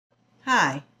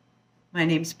Hi, my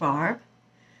name's Barb.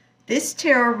 This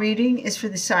tarot reading is for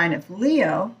the sign of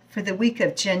Leo for the week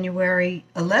of January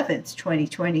 11th,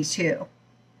 2022.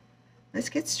 Let's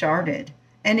get started.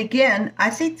 And again, I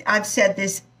think I've said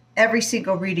this every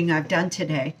single reading I've done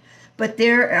today, but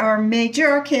there are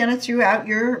major arcana throughout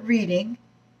your reading.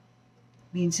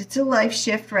 It means it's a life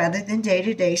shift rather than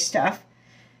day-to-day stuff.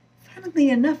 Funnily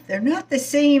enough, they're not the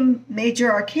same major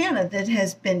arcana that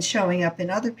has been showing up in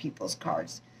other people's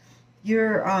cards.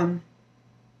 Your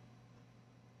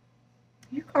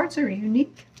cards are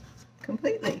unique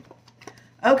completely.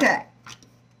 Okay.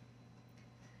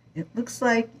 It looks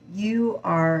like you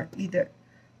are either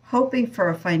hoping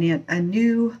for a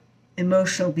new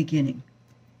emotional beginning,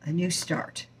 a new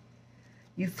start.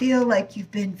 You feel like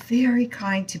you've been very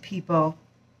kind to people,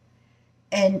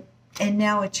 and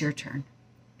now it's your turn.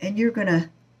 And you're going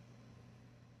to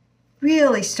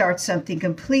really start something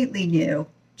completely new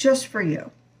just for you.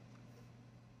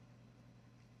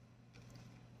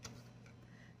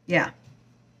 Yeah.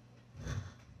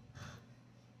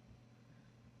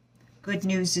 Good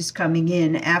news is coming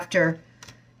in after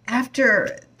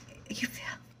you feel,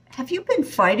 have you been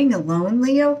fighting alone,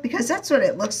 Leo? Because that's what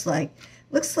it looks like.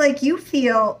 Looks like you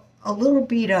feel a little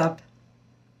beat up,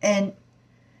 and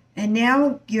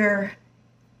now your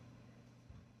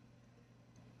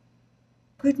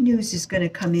good news is going to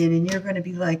come in, and you're going to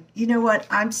be like, you know what?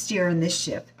 I'm steering this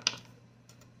ship.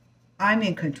 I'm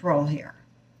in control here.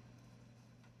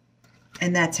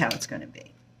 And that's how it's going to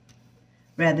be,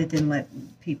 rather than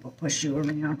letting people push you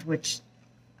around, which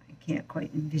I can't quite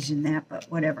envision that, but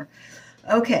whatever.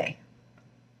 Okay.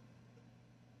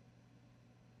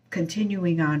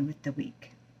 Continuing on with the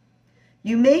week.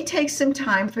 You may take some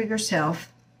time for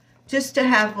yourself just to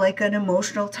have like an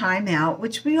emotional time out,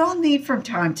 which we all need from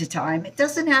time to time. It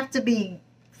doesn't have to be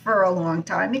for a long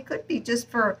time. It could be just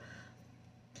for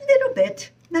a little bit,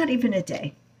 not even a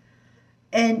day.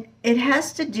 And it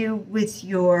has to do with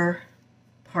your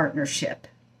partnership.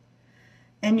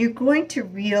 And you're going to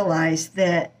realize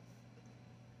that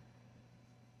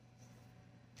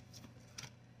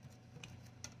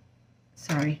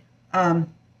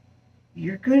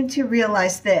you're going to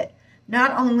realize that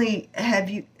not only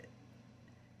are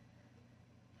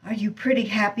you pretty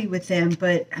happy with them,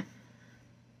 but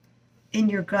in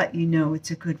your gut you know it's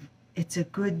a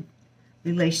good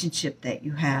relationship that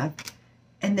you have,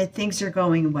 and that things are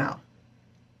going well.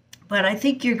 But I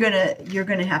think you're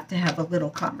gonna have to have a little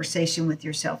conversation with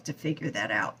yourself to figure that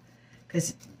out,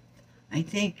 because I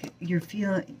think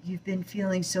you've been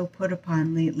feeling so put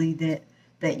upon lately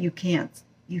that you can't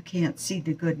see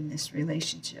the good in this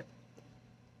relationship.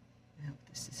 I hope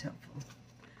this is helpful.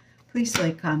 Please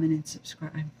like, comment, and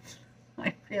subscribe.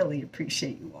 I really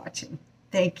appreciate you watching.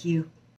 Thank you.